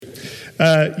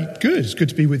Good. It's good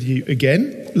to be with you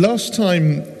again. Last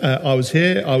time I was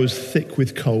here, I was thick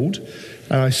with cold.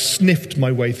 I sniffed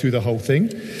my way through the whole thing.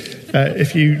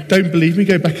 If you don't believe me,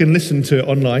 go back and listen to it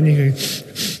online. You go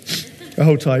the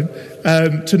whole time.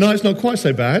 Tonight's not quite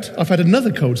so bad. I've had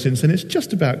another cold since, and it's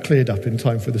just about cleared up in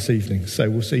time for this evening. So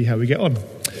we'll see how we get on.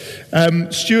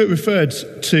 Stuart referred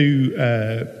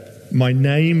to my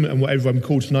name and whatever I'm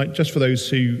called tonight. Just for those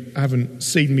who haven't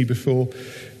seen me before,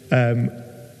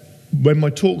 when my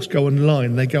talks go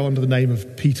online, they go under the name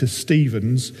of Peter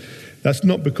Stevens. That's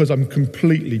not because I'm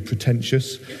completely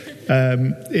pretentious.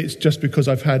 It's just because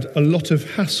I've had a lot of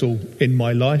hassle in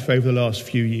my life over the last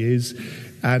few years,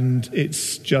 and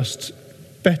it's just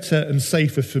better and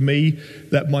safer for me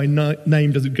that my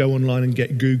name doesn't go online and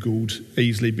get Googled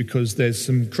easily, because there's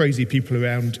some crazy people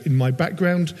around in my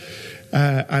background,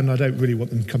 and I don't really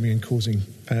want them coming and causing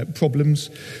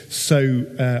problems.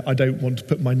 So I don't want to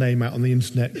put my name out on the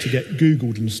internet to get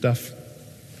Googled and stuff.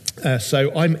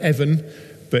 So I'm Evan,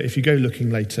 but if you go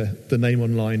looking later, the name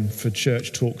online for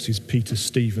church talks is Peter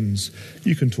Stevens.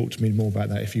 You can talk to me more about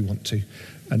that if you want to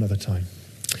another time.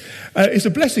 It's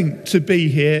a blessing to be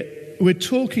here. We're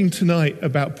talking tonight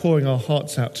about pouring our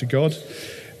hearts out to God.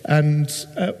 And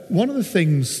one of the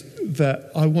things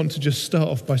that I want to just start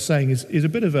off by saying is a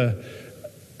bit of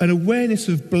an awareness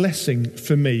of blessing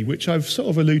for me, which I've sort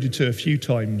of alluded to a few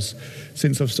times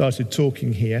since I've started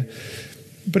talking here.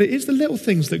 But it is the little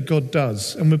things that God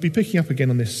does, and we'll be picking up again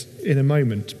on this in a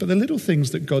moment, but the little things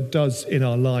that God does in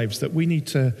our lives that we need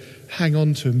to hang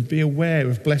on to and be aware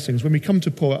of blessings. When we come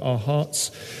to pour out our hearts,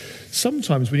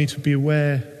 sometimes we need to be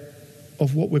aware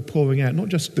of what we're pouring out, not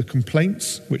just the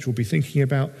complaints, which we'll be thinking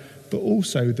about, but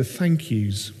also the thank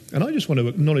yous. And I just want to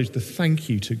acknowledge the thank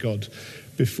you to God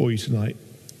before you tonight.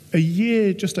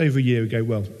 Just over a year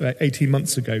ago, 18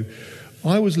 months ago,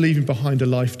 I was leaving behind a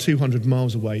life 200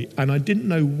 miles away, and I didn't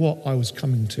know what I was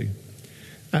coming to.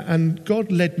 And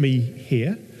God led me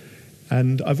here,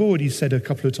 and I've already said a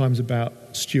couple of times about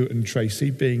Stuart and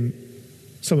Tracy being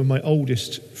some of my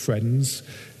oldest friends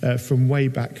from way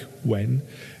back when.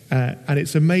 And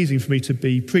it's amazing for me to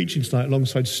be preaching tonight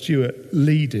alongside Stuart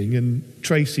leading and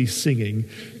Tracy singing,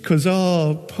 because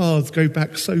our paths go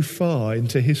back so far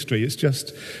into history. It's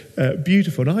just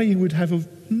beautiful. And I would have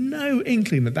no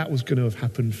inkling that was going to have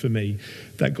happened for me,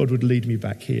 that God would lead me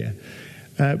back here.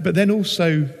 But then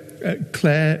also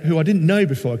Claire, who I didn't know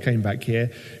before I came back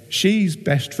here, she's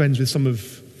best friends with some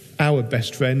of our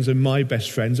best friends and my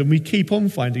best friends, and we keep on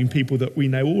finding people that we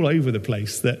know all over the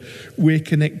place that we're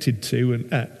connected to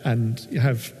and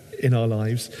have in our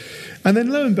lives. And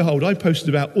then lo and behold, I posted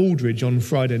about Aldridge on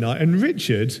Friday night, and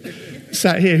Richard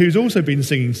sat here, who's also been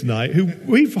singing tonight, who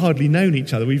we've hardly known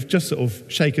each other. We've just sort of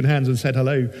shaken hands and said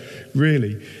hello,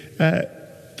 really.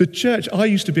 The church, I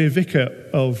used to be a vicar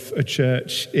of a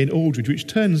church in Aldridge, which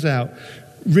turns out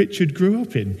Richard grew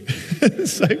up in.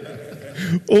 So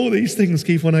all these things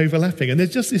keep on overlapping, and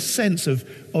there's just this sense of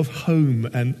home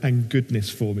and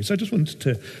goodness for me. So I just wanted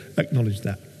to acknowledge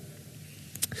that.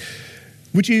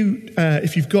 Would you,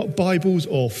 if you've got Bibles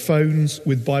or phones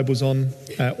with Bibles on,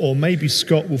 or maybe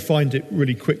Scott will find it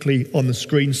really quickly on the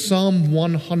screen, Psalm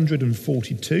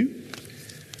 142,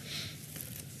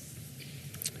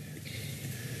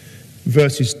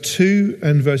 verses 2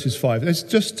 and verses 5. There's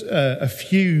just a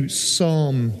few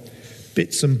psalm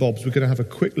bits and bobs we're going to have a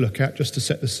quick look at just to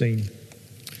set the scene.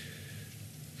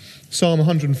 Psalm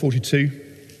 142.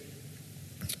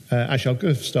 Actually, I'll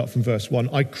go start from verse 1.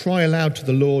 I cry aloud to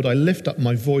the Lord. I lift up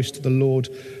my voice to the Lord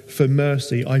for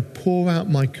mercy. I pour out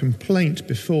my complaint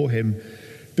before him.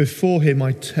 Before him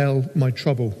I tell my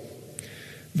trouble.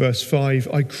 Verse 5.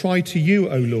 I cry to you,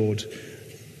 O Lord.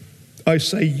 I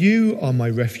say, you are my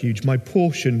refuge, my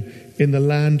portion in the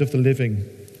land of the living.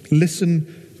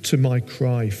 Listen to my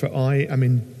cry, for I am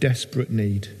in desperate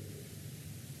need.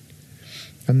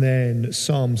 And then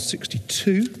Psalm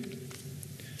 62.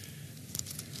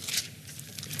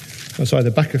 That's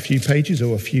either back a few pages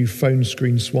or a few phone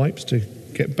screen swipes to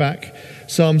get back.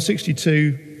 Psalm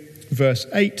 62, verse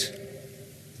 8.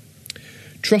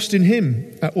 Trust in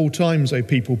him at all times, O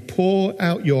people. Pour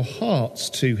out your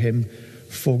hearts to him,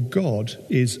 for God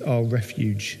is our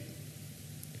refuge.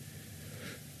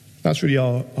 That's really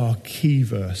our key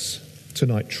verse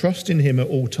tonight. Trust in him at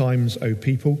all times, O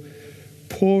people.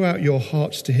 Pour out your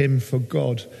hearts to him, for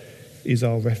God is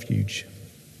our refuge.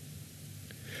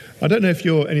 I don't know if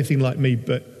you're anything like me,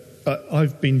 but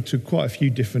I've been to quite a few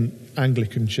different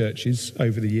Anglican churches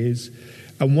over the years.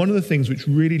 And one of the things which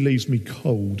really leaves me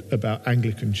cold about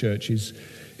Anglican churches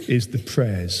is the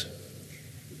prayers.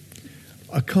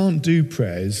 I can't do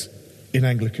prayers in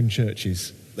Anglican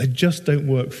churches. They just don't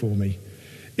work for me.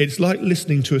 It's like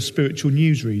listening to a spiritual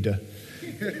newsreader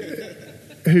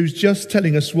who's just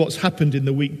telling us what's happened in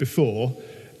the week before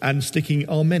and sticking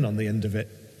amen on the end of it.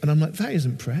 And I'm like, that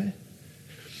isn't prayer.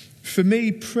 For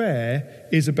me, prayer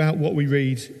is about what we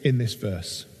read in this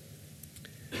verse.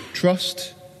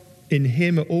 Trust in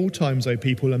him at all times, O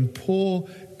people, and pour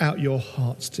out your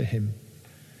hearts to him.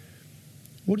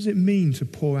 What does it mean to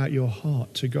pour out your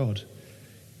heart to God?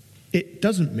 It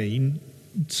doesn't mean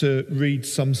to read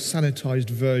some sanitized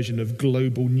version of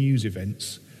global news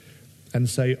events and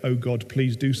say, oh God,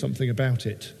 please do something about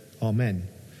it. Amen.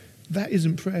 That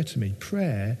isn't prayer to me.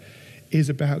 Prayer is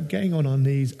about getting on our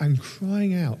knees and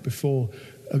crying out before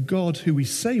a God who we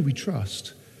say we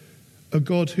trust, a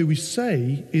God who we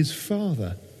say is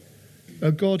Father,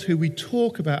 a God who we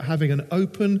talk about having an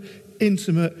open,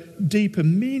 intimate, deep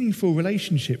and meaningful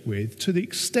relationship with, to the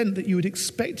extent that you would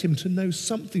expect him to know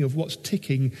something of what's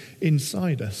ticking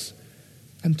inside us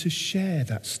and to share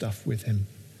that stuff with him.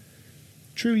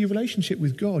 Truly, a relationship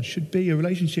with God should be a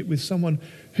relationship with someone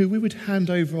who we would hand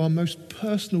over our most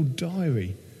personal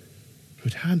diary, who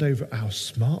would hand over our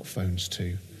smartphones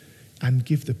to and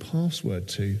give the password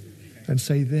to and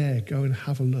say, there, go and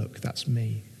have a look, that's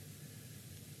me.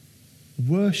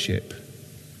 Worship,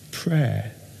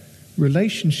 prayer,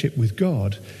 relationship with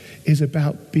God is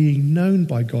about being known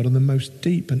by God on the most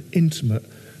deep and intimate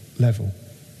level.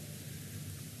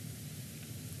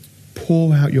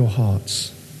 Pour out your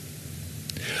hearts.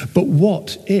 But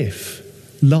what if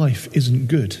life isn't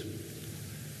good?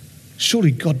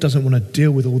 Surely God doesn't want to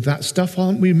deal with all that stuff.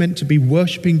 Aren't we meant to be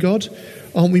worshipping God?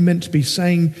 Aren't we meant to be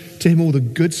saying to him all the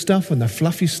good stuff and the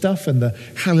fluffy stuff and the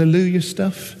hallelujah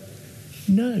stuff?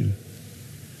 No.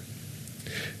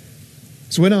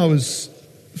 So when I was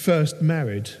first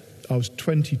married, I was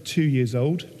 22 years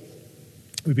old.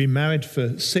 We'd been married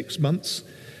for 6 months.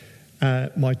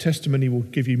 My testimony will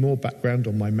give you more background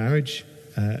on my marriage,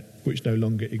 which no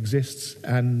longer exists,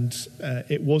 and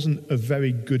it wasn't a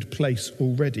very good place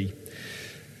already.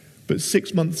 But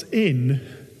 6 months in,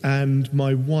 and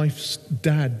my wife's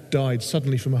dad died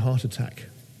suddenly from a heart attack.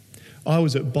 I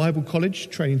was at Bible college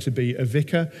training to be a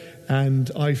vicar, and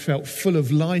I felt full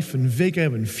of life and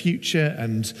vigour and future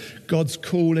and God's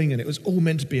calling, and it was all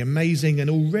meant to be amazing, and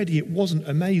already it wasn't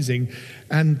amazing.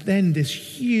 And then this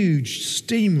huge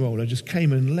steamroller just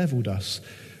came and levelled us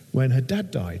when her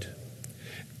dad died.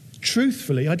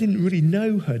 Truthfully, I didn't really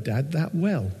know her dad that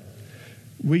well.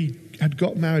 We had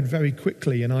got married very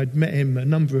quickly, and I'd met him a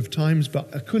number of times,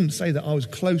 but I couldn't say that I was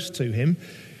close to him.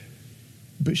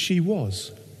 But she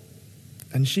was.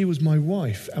 And she was my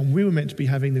wife, and we were meant to be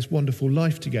having this wonderful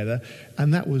life together,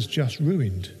 and that was just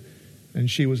ruined. And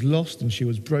she was lost, and she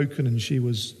was broken, and she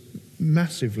was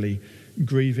massively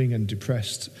grieving and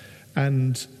depressed.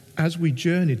 And as we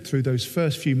journeyed through those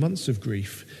first few months of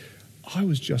grief, I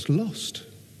was just lost.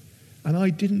 And I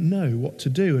didn't know what to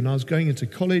do. And I was going into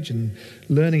college and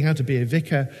learning how to be a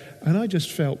vicar, and I just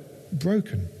felt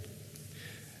broken.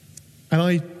 And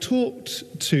I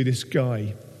talked to this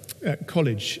guy at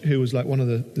college who was like one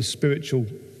of the spiritual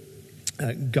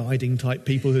guiding type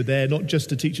people who are there, not just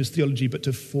to teach us theology, but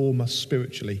to form us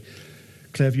spiritually.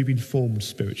 Claire, have you been formed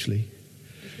spiritually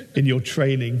in your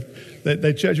training?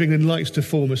 The Church of England likes to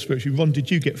form us spiritually. Ron, did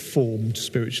you get formed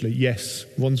spiritually? Yes,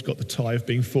 Ron's got the tie of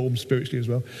being formed spiritually as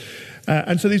well.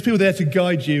 And so these people are there to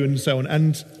guide you and so on.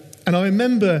 And I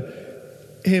remember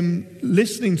him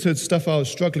listening to stuff I was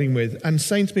struggling with and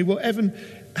saying to me, well, Evan,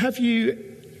 have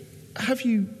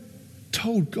you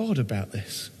told God about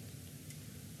this?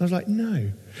 I was like,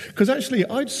 no. Because actually,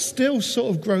 I'd still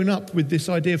sort of grown up with this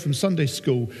idea from Sunday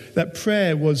school that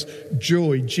prayer was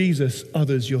joy, Jesus,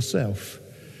 others, yourself.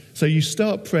 So you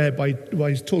start prayer by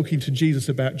talking to Jesus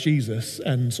about Jesus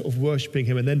and sort of worshipping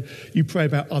him, and then you pray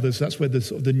about others. That's where the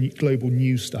sort of the global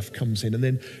news stuff comes in, and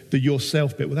then the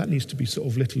yourself bit. Well, that needs to be sort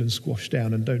of little and squashed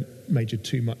down, and don't major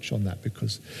too much on that,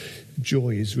 because joy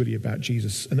is really about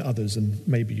Jesus and others, and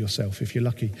maybe yourself if you're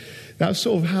lucky. That's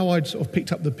sort of how I'd sort of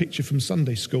picked up the picture from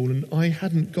Sunday school, and I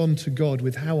hadn't gone to God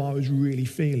with how I was really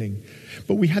feeling.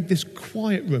 But we had this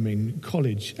quiet room in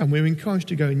college, and we were encouraged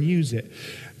to go and use it.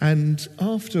 And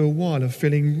after a while of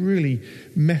feeling really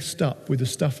messed up with the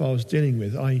stuff I was dealing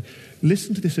with, I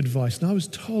listened to this advice, and I was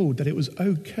told that it was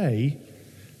okay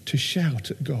to shout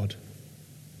at God.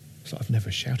 So I've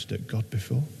never shouted at God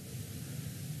before.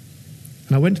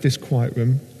 And I went to this quiet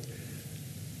room,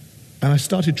 and I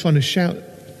started trying to shout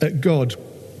at God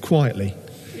quietly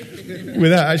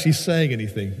without actually saying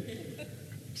anything.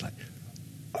 It's like,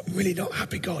 I'm really not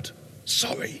happy, God.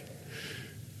 Sorry.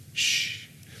 Shh.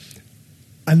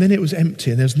 And then it was empty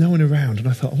and there was no one around. And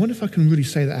I thought, I wonder if I can really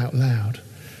say that out loud.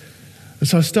 And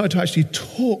so I started to actually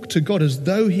talk to God as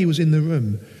though he was in the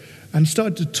room, and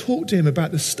started to talk to him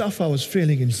about the stuff I was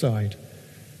feeling inside.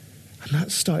 And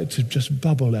that started to just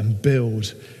bubble and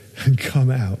build and come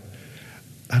out.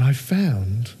 And I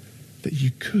found that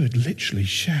you could literally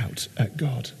shout at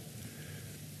God.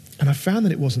 And I found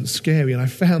that it wasn't scary, and I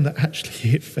found that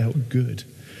actually it felt good.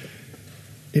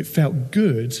 It felt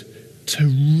good to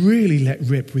really let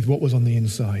rip with what was on the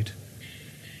inside.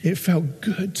 It felt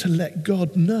good to let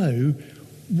God know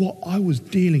what I was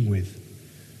dealing with.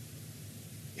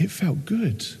 It felt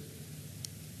good,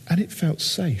 and it felt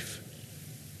safe.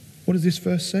 What does this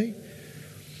verse say?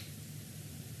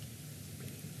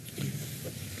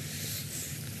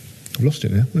 I've lost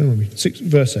it now. Where were we?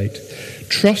 Verse 8.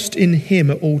 Trust in him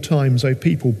at all times, O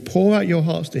people. Pour out your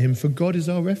hearts to him, for God is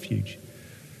our refuge.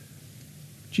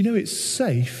 Do you know it's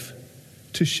safe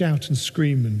to shout and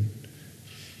scream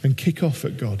and kick off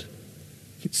at God?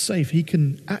 It's safe. He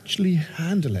can actually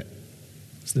handle it.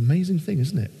 It's an amazing thing,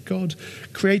 isn't it? God,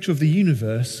 creator of the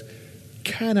universe,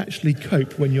 can actually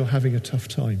cope when you're having a tough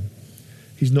time.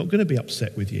 He's not going to be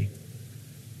upset with you.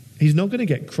 He's not going to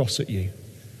get cross at you.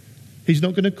 He's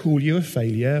not going to call you a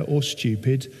failure or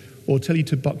stupid or tell you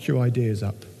to buck your ideas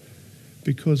up,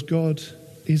 because God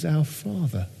is our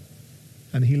Father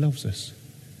and he loves us.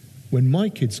 When my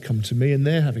kids come to me and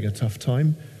they're having a tough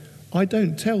time, I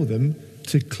don't tell them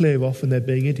to clear off and they're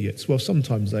being idiots. Well,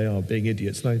 sometimes they are being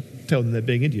idiots, and I tell them they're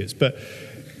being idiots, but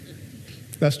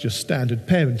that's just standard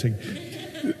parenting.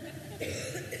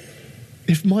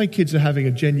 If my kids are having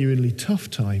a genuinely tough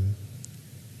time,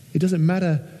 it doesn't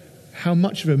matter how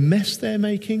much of a mess they're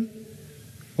making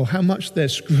or how much they're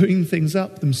screwing things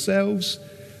up themselves.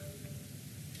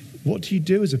 What do you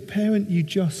do as a parent? You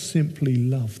just simply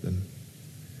love them.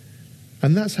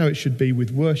 And that's how it should be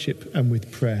with worship and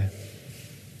with prayer.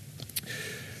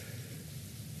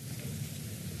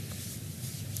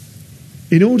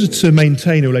 In order to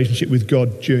maintain a relationship with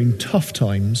God during tough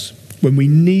times, when we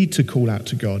need to call out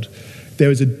to God, there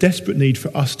is a desperate need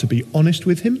for us to be honest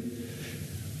with him.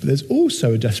 But there's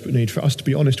also a desperate need for us to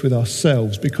be honest with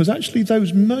ourselves, because actually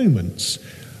those moments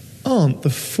aren't the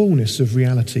fullness of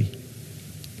reality.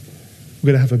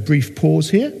 We're going to have a brief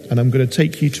pause here, and I'm going to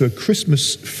take you to a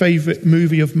Christmas favourite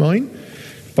movie of mine.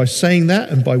 By saying that,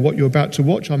 and by what you're about to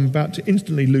watch, I'm about to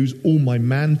instantly lose all my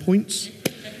man points,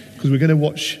 because we're going to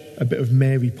watch a bit of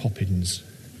Mary Poppins.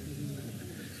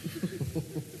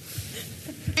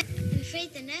 I'm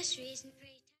afraid the nursery isn't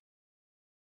very...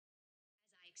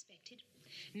 As I expected,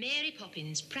 Mary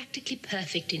Poppins practically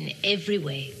perfect in every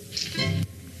way.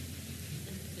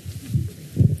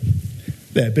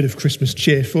 There, a bit of Christmas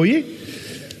cheer for you.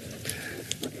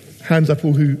 Hands up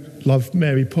all who love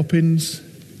Mary Poppins.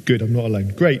 Good, I'm not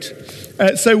alone. Great.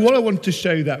 So what I wanted to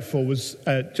show that for was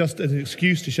just as an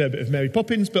excuse to show a bit of Mary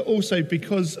Poppins, but also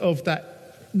because of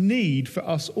that need for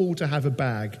us all to have a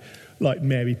bag like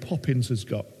Mary Poppins has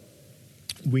got.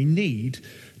 We need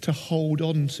to hold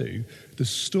on to the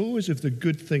stories of the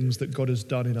good things that God has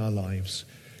done in our lives,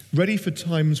 ready for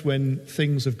times when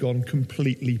things have gone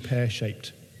completely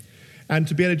pear-shaped, and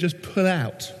to be able to just pull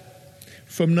out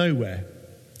from nowhere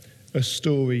a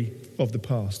story of the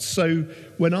past. So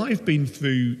when I've been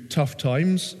through tough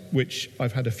times, which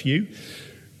I've had a few,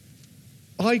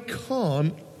 I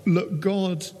can't look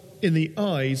God in the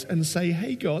eyes and say,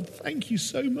 hey God, thank you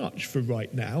so much for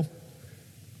right now,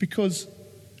 because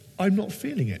I'm not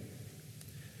feeling it.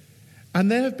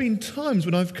 And there have been times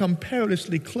when I've come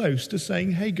perilously close to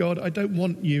saying, hey God, I don't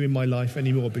want you in my life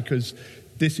anymore, because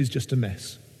this is just a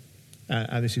mess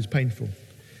and this is painful.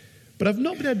 But I've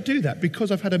not been able to do that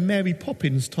because I've had a Mary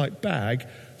Poppins type bag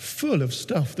full of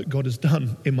stuff that God has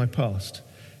done in my past,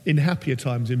 in happier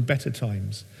times, in better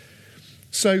times.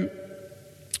 So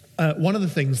one of the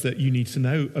things that you need to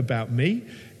know about me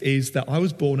is that I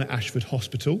was born at Ashford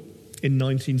Hospital in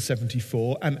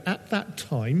 1974, and at that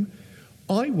time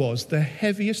I was the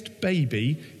heaviest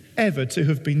baby ever to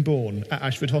have been born at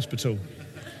Ashford Hospital.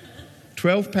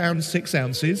 12 pounds 6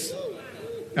 ounces.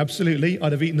 Absolutely,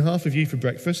 I'd have eaten half of you for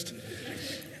breakfast.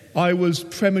 I was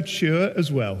premature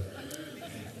as well.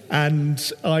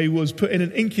 And I was put in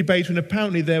an incubator, and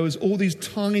apparently there was all these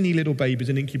tiny little babies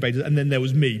in incubators, and then there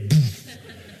was me,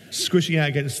 squishing out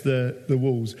against the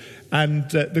walls. And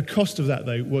the cost of that,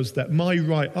 though, was that my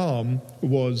right arm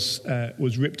was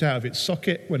ripped out of its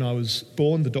socket when I was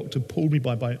born. The doctor pulled me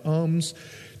by my arms,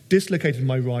 dislocated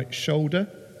my right shoulder,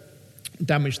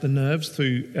 damaged the nerves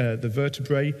through the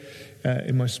vertebrae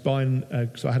in my spine,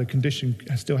 because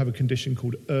I still have a condition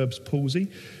called Erb's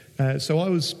palsy. So I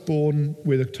was born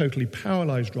with a totally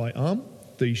paralysed right arm.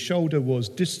 The shoulder was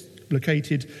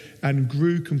dislocated and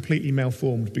grew completely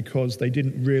malformed because they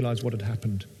didn't realise what had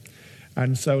happened.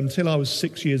 And so until I was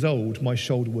 6 years old, my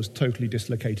shoulder was totally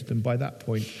dislocated. And by that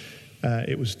point,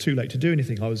 it was too late to do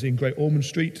anything. I was in Great Ormond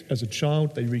Street as a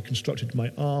child. They reconstructed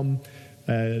my arm,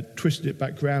 twisted it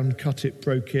back round, cut it,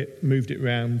 broke it, moved it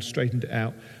round, straightened it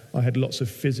out. I had lots of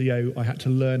physio. I had to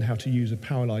learn how to use a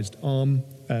paralysed arm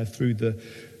through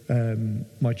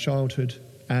my childhood.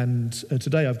 And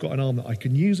today I've got an arm that I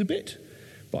can use a bit,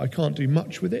 but I can't do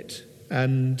much with it.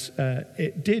 And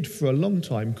it did, for a long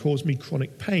time, cause me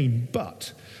chronic pain.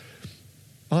 But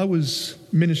I was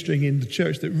ministering in the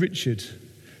church that Richard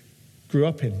grew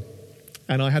up in,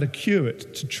 and I had a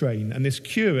curate to train. And this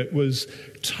curate was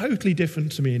totally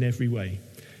different to me in every way.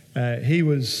 He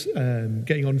was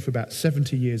getting on for about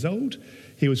 70 years old.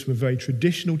 He was from a very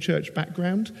traditional church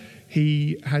background.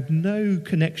 He had no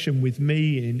connection with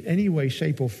me in any way,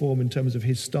 shape or form in terms of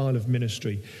his style of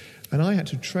ministry. And I had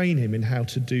to train him in how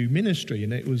to do ministry,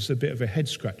 and it was a bit of a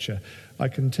head-scratcher, I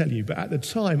can tell you. But at the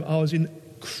time, I was in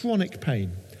chronic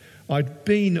pain. I'd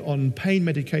been on pain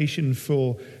medication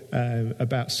for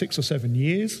about 6 or 7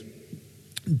 years,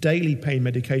 daily pain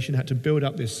medication. Had to build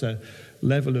up this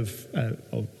level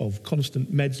of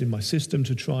constant meds in my system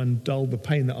to try and dull the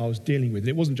pain that I was dealing with. And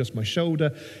it wasn't just my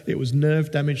shoulder, it was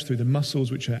nerve damage through the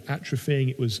muscles which are atrophying.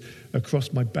 It was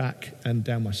across my back and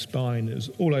down my spine. It was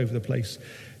all over the place.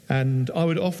 And I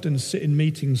would often sit in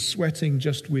meetings sweating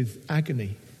just with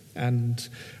agony. And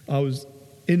I was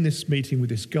in this meeting with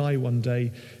this guy one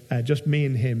day, just me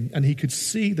and him, and he could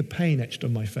see the pain etched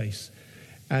on my face.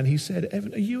 And he said,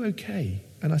 "Evan, are you okay?"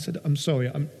 And I said, "I'm sorry,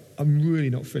 I'm really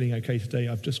not feeling okay today.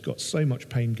 I've just got so much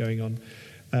pain going on."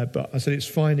 But I said, "It's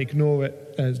fine, ignore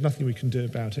it. There's nothing we can do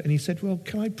about it." And he said, "Well,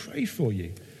 can I pray for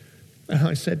you?" And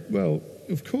I said, "Well,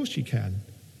 of course you can."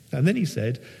 And then he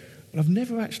said, "Well, I've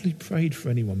never actually prayed for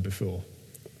anyone before."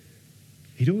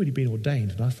 He'd already been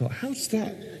ordained, and I thought, how's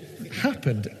that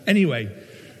happened? Anyway,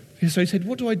 so he said,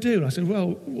 "What do I do?" And I said,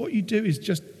 "Well, what you do is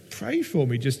just pray for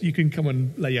me. Just you can come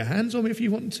and lay your hands on me if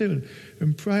you want to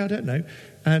and pray, I don't know."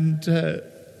 And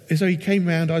so he came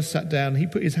round, I sat down, he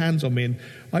put his hands on me, and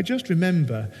I just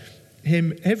remember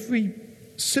him, every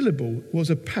syllable was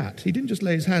a pat. He didn't just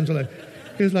lay his hands on it.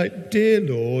 He was like, "Dear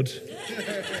Lord,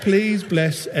 please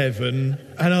bless Evan."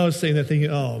 And I was sitting there thinking,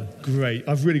 oh, great,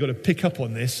 I've really got to pick up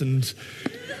on this. And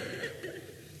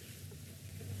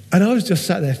I was just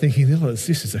sat there thinking, oh, this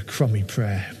is a crummy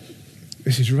prayer.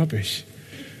 This is rubbish.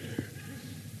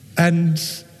 And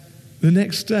the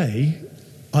next day,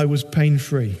 I was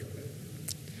pain-free.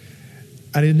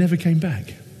 And it never came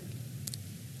back.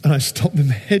 And I stopped the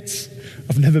meds.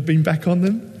 I've never been back on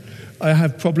them. I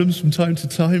have problems from time to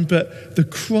time, but the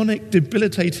chronic,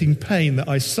 debilitating pain that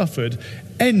I suffered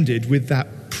ended with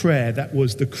that prayer. That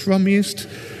was the crummiest,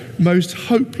 most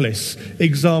hopeless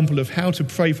example of how to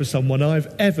pray for someone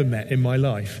I've ever met in my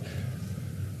life.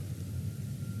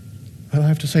 And I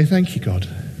have to say thank you, God.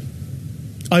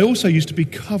 I also used to be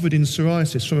covered in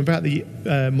psoriasis from about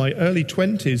my early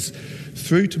 20s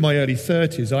through to my early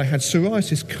 30s. I had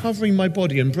psoriasis covering my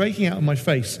body and breaking out on my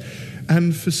face.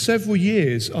 And for several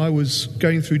years, I was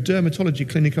going through dermatology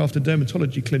clinic after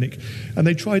dermatology clinic, and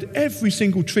they tried every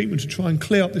single treatment to try and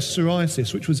clear up this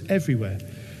psoriasis, which was everywhere.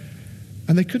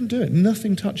 And they couldn't do it.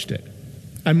 Nothing touched it.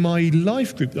 And my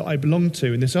life group that I belonged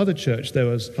to in this other church, I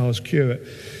was curate,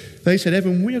 they said,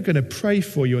 "Evan, we are going to pray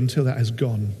for you until that has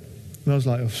gone." And I was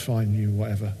like, "Oh, fine, you,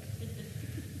 whatever."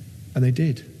 And they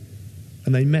did.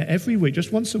 And they met every week,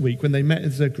 just once a week, when they met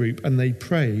as a group, and they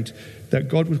prayed that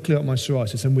God would clear up my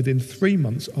psoriasis. And within 3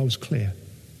 months, I was clear.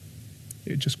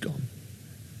 It had just gone.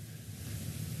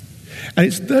 And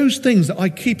it's those things that I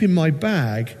keep in my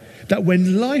bag that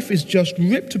when life is just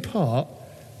ripped apart,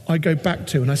 I go back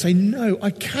to. And I say, no, I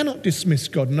cannot dismiss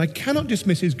God, and I cannot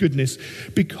dismiss his goodness,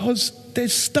 because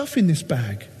there's stuff in this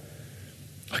bag.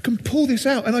 I can pull this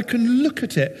out, and I can look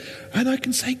at it, and I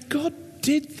can say, God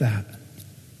did that.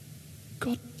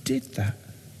 God did that.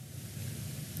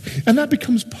 And that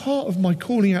becomes part of my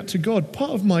calling out to God,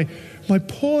 part of my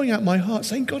pouring out my heart,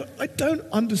 saying, God, I don't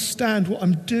understand what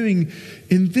I'm doing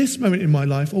in this moment in my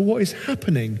life or what is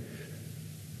happening,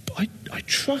 but I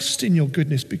trust in your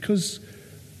goodness, because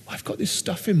I've got this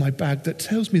stuff in my bag that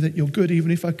tells me that you're good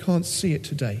even if I can't see it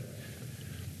today.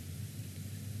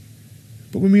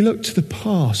 But when we look to the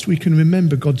past, we can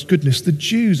remember God's goodness. The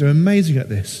Jews are amazing at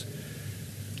this.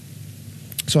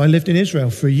 So I lived in Israel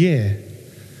for a year.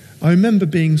 I remember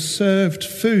being served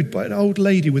food by an old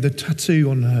lady with a tattoo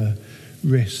on her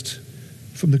wrist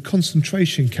from the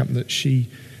concentration camp that she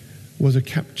was a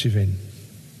captive in.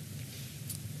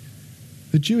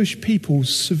 The Jewish people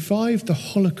survived the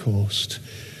Holocaust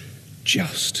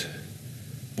just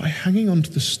by hanging on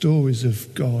to the stories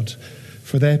of God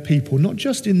for their people, not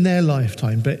just in their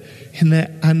lifetime, but in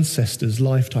their ancestors'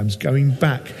 lifetimes, going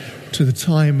back to the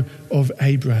time of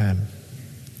Abraham.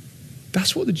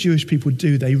 That's what the Jewish people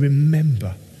do. They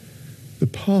remember. The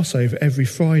Passover every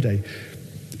Friday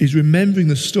is remembering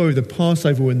the story of the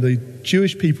Passover when the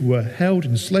Jewish people were held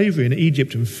in slavery in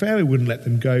Egypt and Pharaoh wouldn't let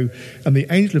them go, and the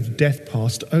angel of death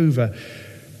passed over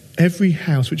every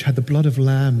house which had the blood of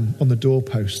lamb on the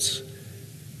doorposts,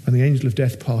 and the angel of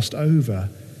death passed over.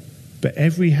 But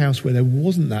every house where there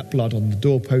wasn't that blood on the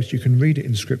doorpost, you can read it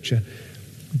in Scripture,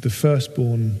 the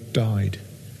firstborn died.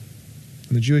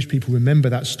 And the Jewish people remember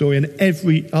that story and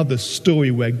every other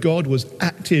story where God was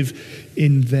active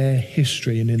in their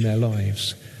history and in their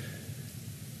lives.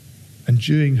 And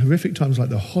during horrific times like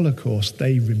the Holocaust,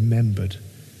 they remembered.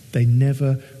 They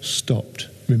never stopped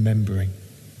remembering.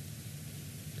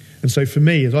 And so for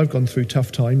me, as I've gone through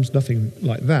tough times, nothing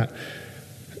like that,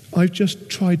 I've just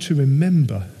tried to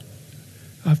remember.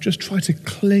 I've just tried to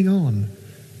cling on.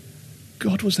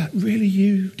 God, was that really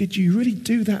you? Did you really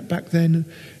do that back then?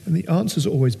 And the answer's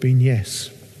always been yes.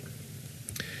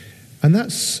 And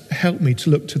that's helped me to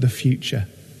look to the future.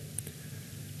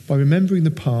 By remembering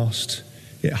the past,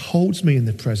 it holds me in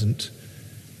the present,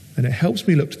 and it helps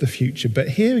me look to the future. But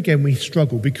here again we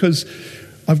struggle, because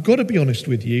I've got to be honest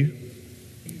with you,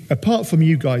 apart from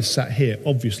you guys sat here,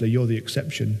 obviously you're the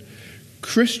exception,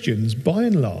 Christians, by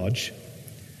and large,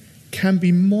 can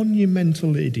be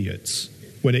monumental idiots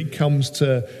when it comes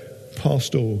to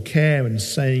pastoral care and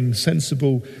saying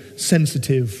sensible,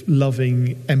 sensitive,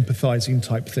 loving, empathizing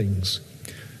type things.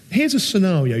 Here's a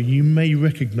scenario you may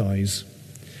recognize.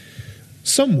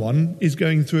 Someone is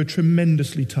going through a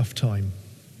tremendously tough time.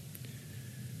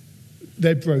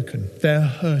 They're broken, they're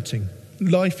hurting,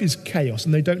 life is chaos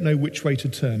and they don't know which way to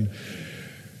turn.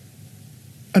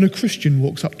 And a Christian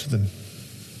walks up to them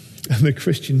and the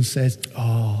Christian says,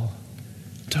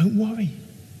 don't worry.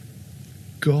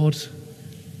 God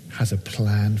has a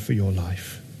plan for your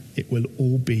life. It will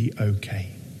all be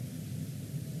okay.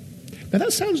 Now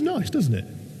that sounds nice, doesn't it?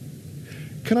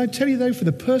 Can I tell you though, for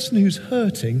the person who's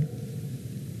hurting,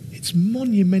 it's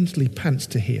monumentally pants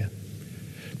to hear.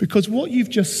 Because what you've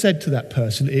just said to that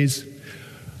person is,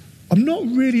 I'm not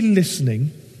really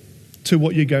listening to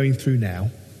what you're going through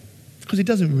now, because it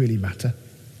doesn't really matter.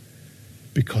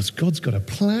 Because God's got a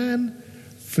plan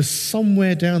for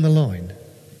somewhere down the line.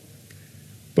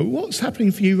 But what's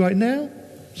happening for you right now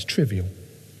is trivial.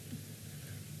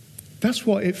 That's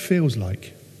what it feels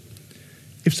like.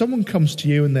 If someone comes to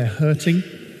you and they're hurting,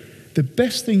 the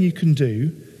best thing you can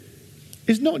do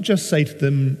is not just say to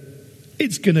them,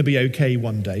 it's going to be okay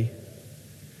one day.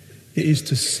 It is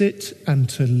to sit and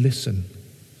to listen.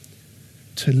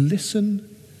 To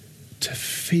listen, to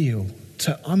feel,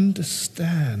 to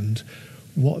understand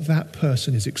what that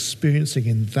person is experiencing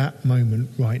in that moment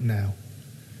right now.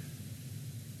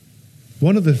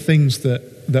 One of the things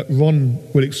that Ron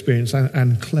will experience,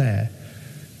 and Claire,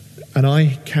 and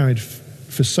I carried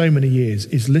for so many years,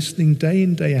 is listening day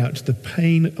in, day out to the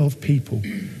pain of people,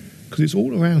 because it's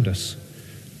all around us,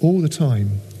 all the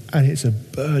time, and it's a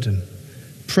burden.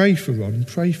 Pray for Ron,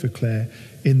 pray for Claire,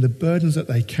 in the burdens that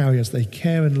they carry as they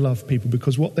care and love people,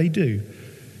 because what they do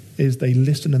is they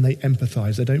listen and they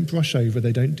empathize. They don't brush over,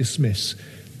 they don't dismiss,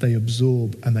 they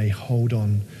absorb and they hold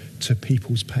on to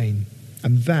people's pain.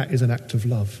 And that is an act of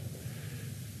love.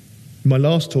 In my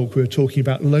last talk, we were talking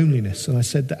about loneliness, and I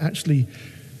said that actually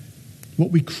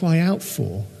what we cry out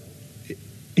for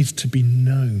is to be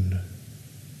known.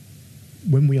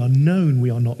 When we are known,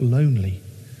 we are not lonely.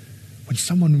 When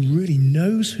someone really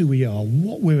knows who we are,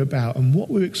 what we're about, and what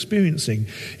we're experiencing,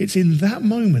 it's in that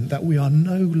moment that we are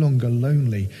no longer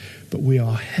lonely, but we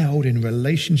are held in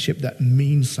relationship that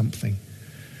means something.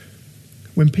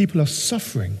 When people are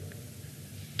suffering,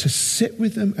 to sit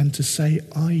with them and to say,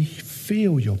 I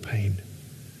feel your pain.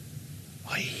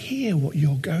 I hear what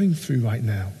you're going through right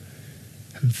now.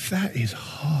 And that is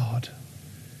hard.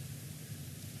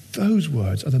 Those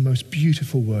words are the most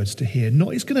beautiful words to hear.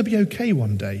 Not, it's going to be okay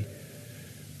one day,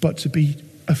 but to be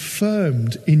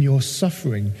affirmed in your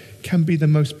suffering can be the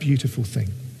most beautiful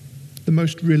thing, the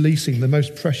most releasing, the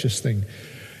most precious thing.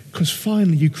 Because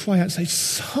finally you cry out and say,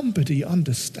 somebody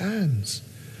understands.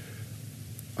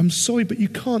 I'm sorry, but you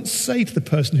can't say to the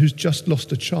person who's just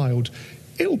lost a child,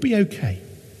 it'll be okay.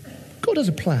 God has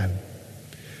a plan.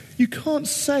 You can't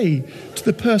say to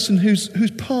the person whose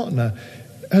partner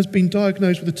has been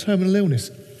diagnosed with a terminal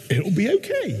illness, it'll be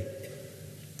okay.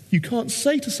 You can't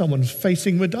say to someone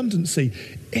facing redundancy,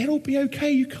 it'll be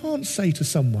okay. You can't say to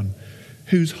someone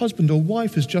whose husband or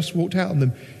wife has just walked out on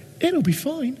them, it'll be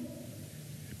fine.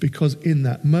 because in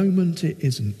that moment it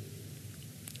isn't.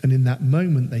 And in that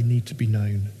moment they need to be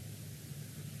known.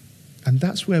 And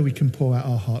that's where we can pour out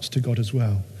our hearts to God as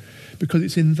well. Because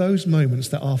it's in those moments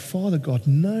that our Father God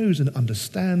knows and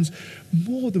understands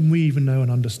more than we even know and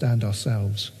understand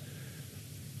ourselves.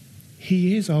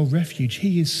 He is our refuge.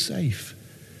 He is safe.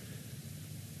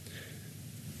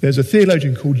 There's a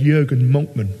theologian called Jürgen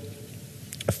Moltmann,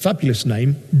 a fabulous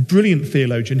name, brilliant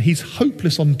theologian. He's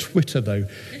hopeless on Twitter, though.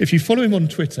 If you follow him on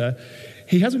Twitter,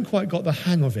 he hasn't quite got the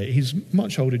hang of it. He's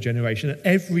much older generation, and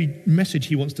every message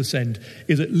he wants to send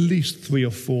is at least 3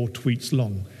 or 4 tweets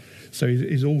long. So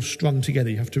he's all strung together.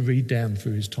 You have to read down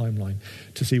through his timeline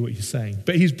to see what he's saying.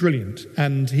 But he's brilliant,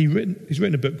 and he's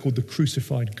written a book called The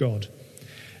Crucified God.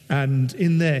 And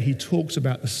in there he talks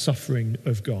about the suffering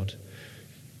of God.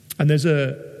 And there's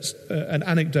an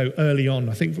anecdote early on,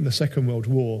 I think from the Second World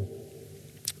War,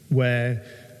 where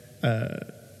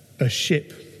a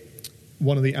ship,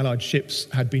 one of the Allied ships,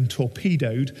 had been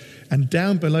torpedoed, and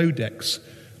down below decks,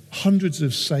 hundreds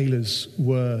of sailors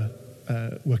were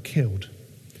killed.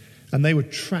 And they were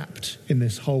trapped in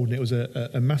this hold, and it was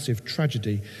a massive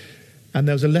tragedy. And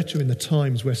there was a letter in the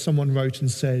Times where someone wrote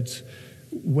and said,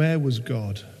 "Where was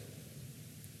God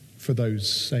for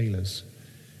those sailors?"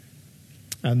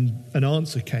 And an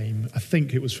answer came, I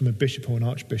think it was from a bishop or an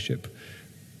archbishop,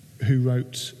 who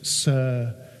wrote,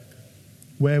 "Sir,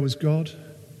 where was God?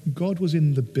 God was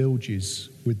in the bilges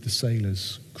with the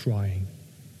sailors crying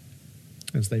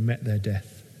as they met their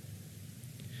death."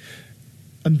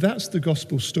 And that's the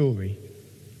gospel story,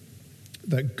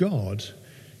 that God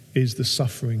is the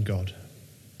suffering God,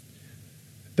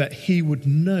 that he would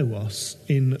know us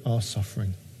in our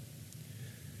suffering.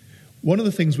 One of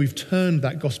the things we've turned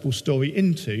that gospel story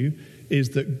into is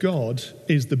that God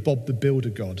is the Bob the Builder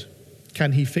God.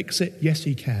 Can he fix it? Yes,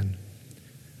 he can.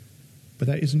 But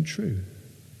that isn't true.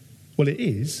 Well, it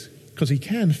is, because he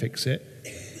can fix it,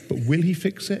 but will he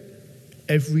fix it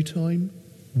every time,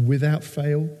 without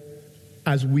fail,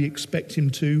 as we expect him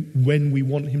to, when we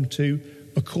want him to,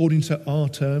 according to our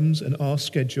terms and our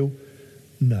schedule?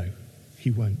 No, he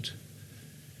won't.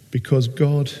 Because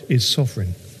God is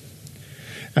sovereign.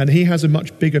 And he has a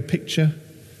much bigger picture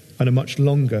and a much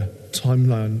longer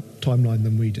timeline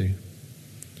than we do.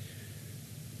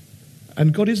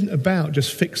 And God isn't about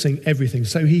just fixing everything.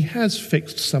 So he has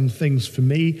fixed some things for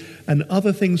me, and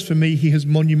other things for me he has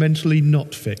monumentally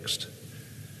not fixed.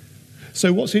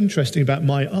 So what's interesting about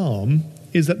my arm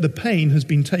is that the pain has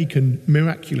been taken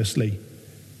miraculously.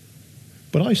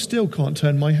 But I still can't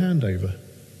turn my hand over.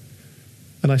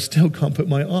 And I still can't put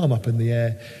my arm up in the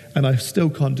air, and I still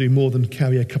can't do more than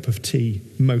carry a cup of tea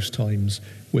most times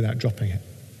without dropping it.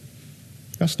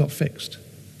 That's not fixed.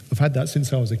 I've had that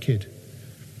since I was a kid.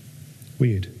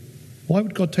 Weird. Why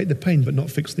would God take the pain but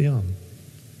not fix the arm?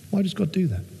 Why does God do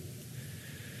that?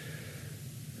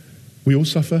 We all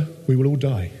suffer, we will all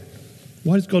die.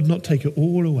 Why does God not take it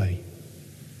all away?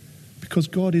 Because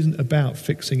God isn't about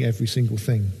fixing every single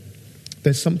thing.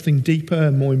 There's something deeper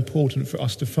and more important for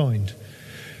us to find.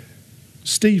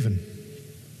 Stephen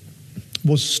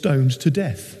was stoned to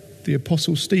death. The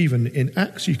Apostle Stephen, in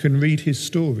Acts, you can read his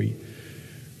story.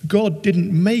 God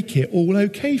didn't make it all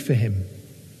okay for him.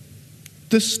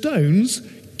 The stones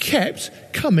kept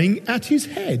coming at his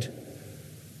head.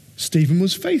 Stephen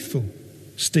was faithful.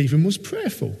 Stephen was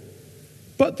prayerful.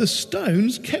 But the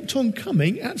stones kept on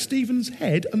coming at Stephen's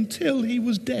head until he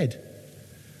was dead.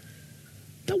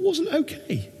 That wasn't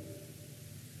okay.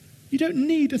 You don't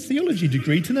need a theology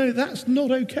degree to know that's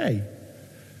not okay.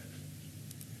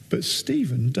 But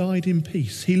Stephen died in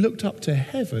peace. He looked up to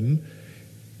heaven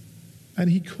and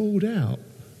he called out.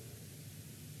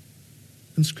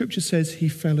 And Scripture says he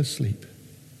fell asleep.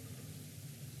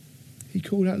 He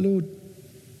called out, "Lord,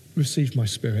 receive my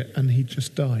spirit," and he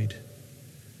just died.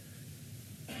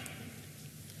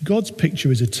 God's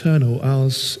picture is eternal,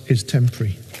 ours is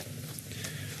temporary.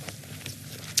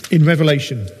 In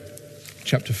Revelation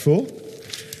chapter 4,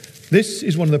 this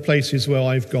is one of the places where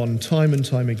I've gone time and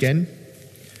time again.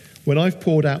 When I've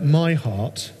poured out my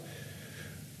heart,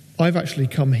 I've actually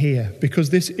come here, because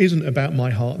this isn't about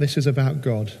my heart, this is about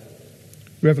God.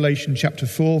 Revelation chapter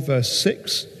 4, verse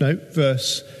 6.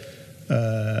 Verse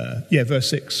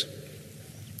 6.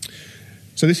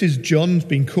 So this is John's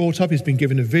been caught up. He's been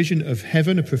given a vision of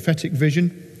heaven, a prophetic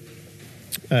vision.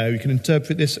 You can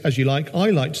interpret this as you like.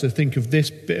 I like to think of this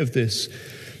bit of this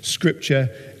scripture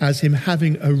as him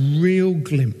having a real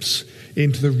glimpse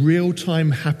into the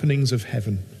real-time happenings of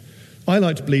heaven. I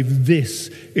like to believe this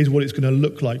is what it's going to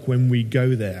look like when we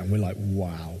go there, and we're like,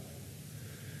 wow.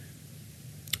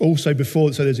 Also so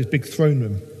there's this big throne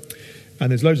room. And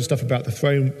there's loads of stuff about the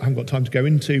throne I haven't got time to go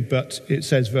into, but it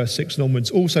says, verse 6 and onwards,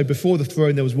 also before the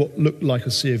throne there was what looked like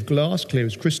a sea of glass, clear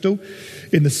as crystal.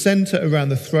 In the centre around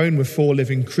the throne were 4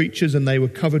 living creatures, and they were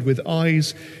covered with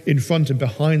eyes in front and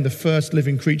behind. The first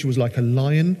living creature was like a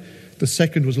lion. The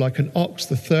second was like an ox.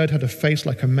 The third had a face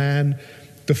like a man.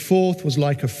 The fourth was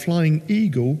like a flying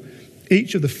eagle.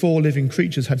 Each of the 4 living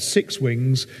creatures had 6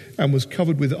 wings and was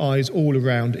covered with eyes all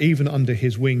around, even under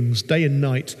his wings. Day and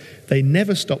night they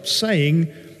never stopped saying,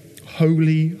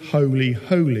 "Holy, holy,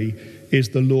 holy is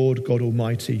the Lord God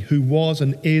Almighty, who was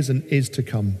and is to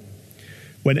come."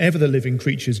 Whenever the living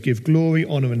creatures give glory,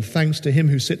 honour and thanks to him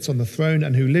who sits on the throne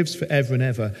and who lives forever and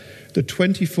ever, the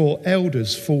 24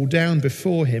 elders fall down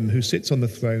before him who sits on the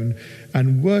throne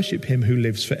and worship him who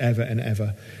lives forever and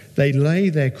ever. They lay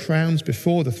their crowns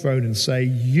before the throne and say,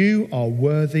 "You are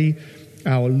worthy,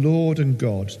 our Lord and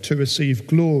God, to receive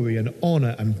glory and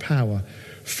honour and power.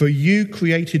 For you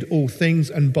created all things,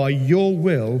 and by your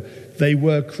will they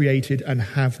were created and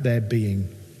have their being."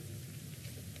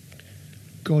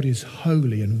 God is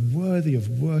holy and worthy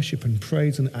of worship and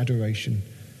praise and adoration.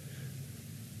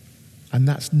 And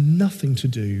that's nothing to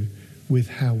do with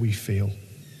how we feel.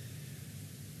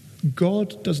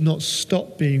 God does not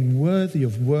stop being worthy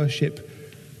of worship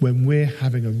when we're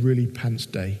having a really pants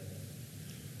day.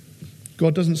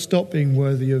 God doesn't stop being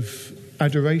worthy of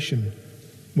adoration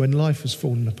when life has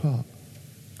fallen apart.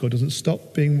 God doesn't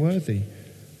stop being worthy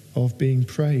of being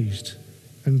praised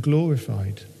and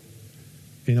glorified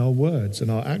in our words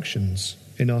and our actions,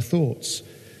 in our thoughts.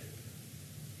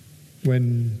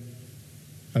 When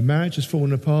a marriage has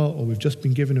fallen apart, or we've just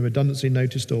been given a redundancy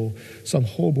notice, or some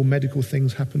horrible medical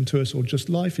things happen to us, or just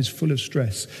life is full of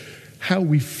stress, how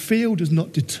we feel does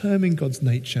not determine God's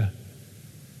nature.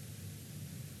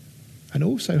 And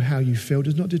also how you feel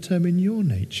does not determine your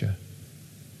nature.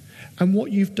 And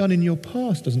what you've done in your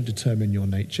past doesn't determine your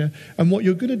nature. And what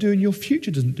you're going to do in your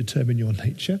future doesn't determine your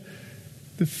nature.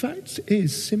 The fact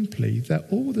is simply that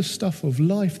all the stuff of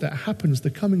life that happens,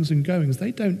 the comings and goings,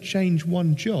 they don't change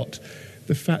one jot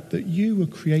the fact that you were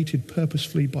created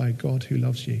purposefully by a God who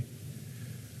loves you.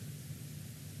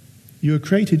 You were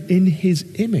created in his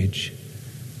image,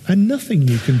 and nothing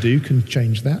you can do can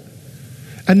change that.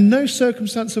 And no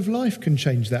circumstance of life can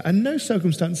change that. And no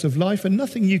circumstance of life and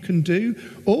nothing you can do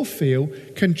or feel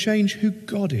can change who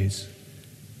God is.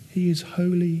 He is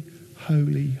holy,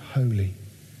 holy, holy.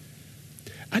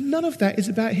 And none of that is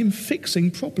about him fixing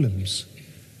problems.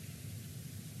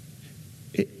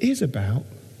 It is about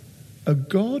a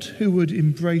God who would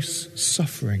embrace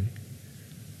suffering.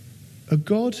 A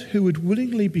God who would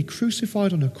willingly be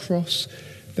crucified on a cross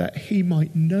that he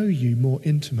might know you more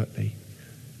intimately.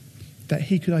 That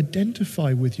he could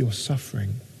identify with your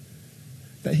suffering.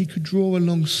 That he could draw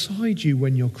alongside you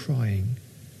when you're crying.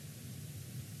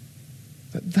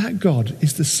 That God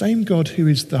is the same God who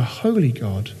is the holy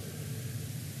God.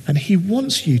 And he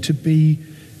wants you to be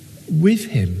with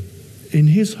him in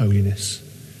his holiness.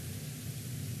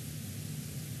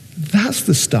 That's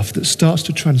the stuff that starts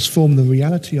to transform the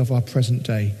reality of our present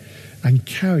day and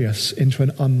carry us into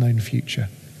an unknown future.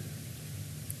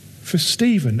 For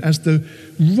Stephen, as the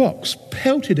rocks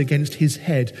pelted against his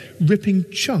head, ripping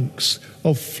chunks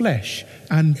of flesh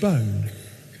and bone,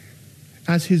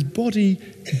 as his body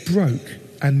broke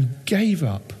and gave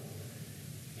up,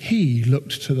 he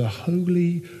looked to the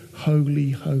holy,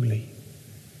 holy, holy.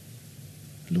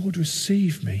 Lord,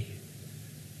 receive me,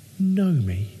 know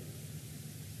me,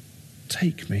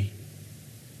 take me.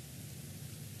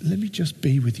 Let me just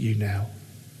be with you now.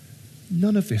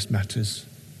 None of this matters.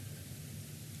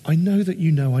 I know that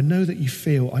you know, I know that you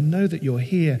feel, I know that you're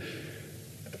here.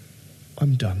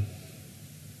 I'm done.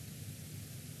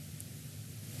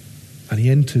 And he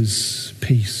enters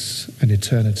peace and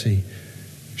eternity.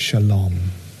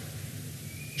 Shalom.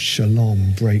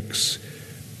 Shalom breaks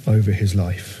over his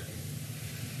life.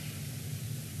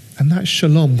 And that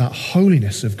shalom, that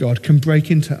holiness of God, can break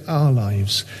into our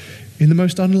lives in the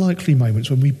most unlikely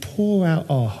moments when we pour out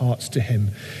our hearts to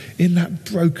him, in that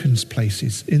broken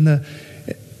places, in the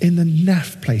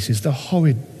naff places, the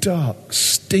horrid, dark,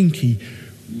 stinky,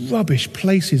 rubbish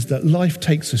places that life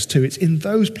takes us to. It's in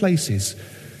those places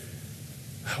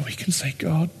how we can say,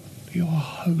 God, you are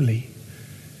holy.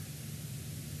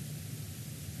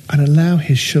 And allow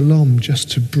his shalom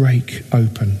just to break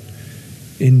open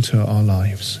into our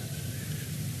lives.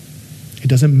 It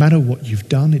doesn't matter what you've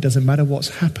done. It doesn't matter what's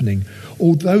happening.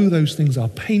 Although those things are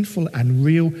painful and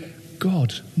real,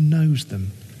 God knows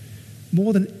them.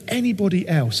 More than anybody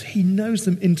else, he knows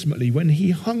them intimately. When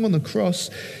he hung on the cross,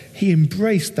 he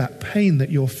embraced that pain that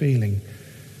you're feeling.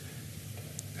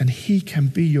 And he can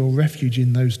be your refuge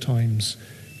in those times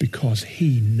because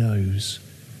he knows.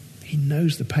 He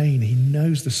knows the pain, he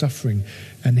knows the suffering,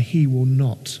 and he will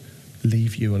not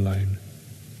leave you alone.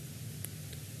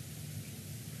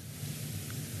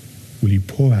 Will you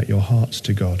pour out your hearts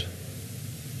to God?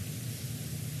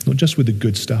 Not just with the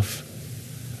good stuff,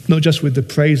 not just with the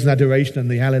praise and adoration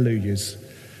and the hallelujahs,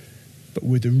 but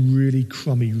with the really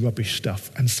crummy rubbish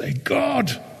stuff, and say,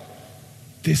 God,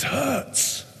 this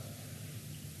hurts.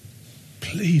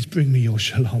 Please bring me your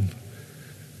shalom.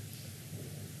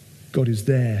 God is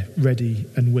there, ready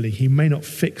and willing. He may not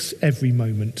fix every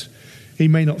moment. He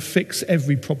may not fix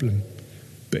every problem,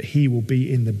 but he will be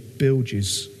in the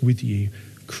bilges with you,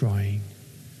 crying.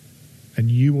 And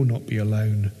you will not be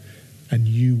alone, and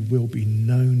you will be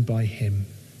known by him,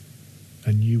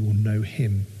 and you will know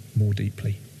him more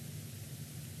deeply.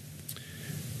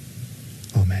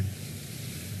 Amen.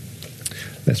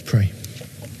 Let's pray.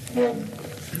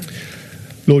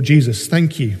 Lord Jesus,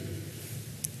 thank you.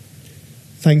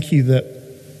 Thank you that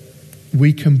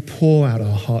we can pour out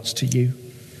our hearts to you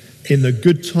in the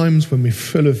good times when we're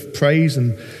full of praise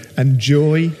and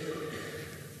joy,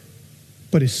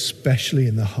 but especially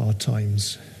in the hard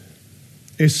times,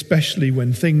 especially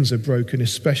when things are broken,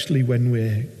 especially when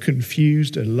we're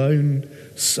confused, alone,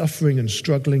 suffering and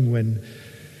struggling, when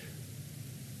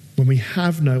we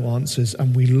have no answers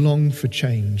and we long for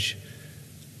change.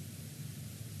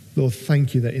 Lord,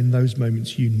 thank you that in those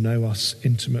moments you know us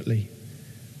intimately.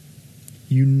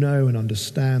 You know and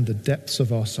understand the depths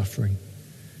of our suffering.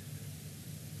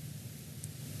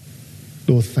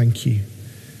 Lord, thank you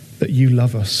that you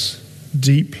love us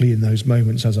deeply in those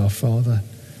moments as our Father.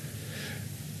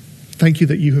 Thank you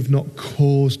that you have not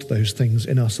caused those things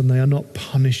in us, and they are not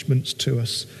punishments to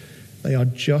us. They are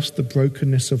just the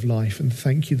brokenness of life. And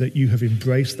thank you that you have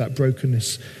embraced that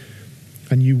brokenness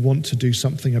and you want to do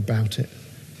something about it.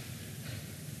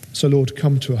 So Lord,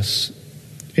 come to us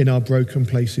in our broken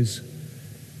places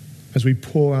as we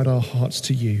pour out our hearts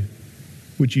to you.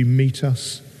 Would you meet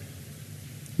us?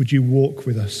 Would you walk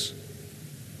with us?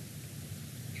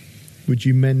 Would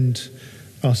you mend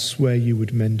us where you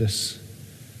would mend us,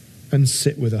 and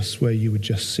sit with us where you would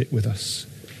just sit with us?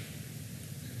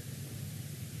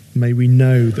 May we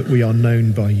know that we are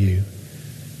known by you,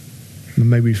 and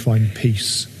may we find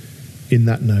peace in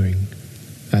that knowing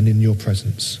and in your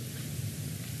presence.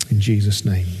 In Jesus'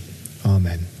 name,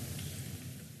 amen.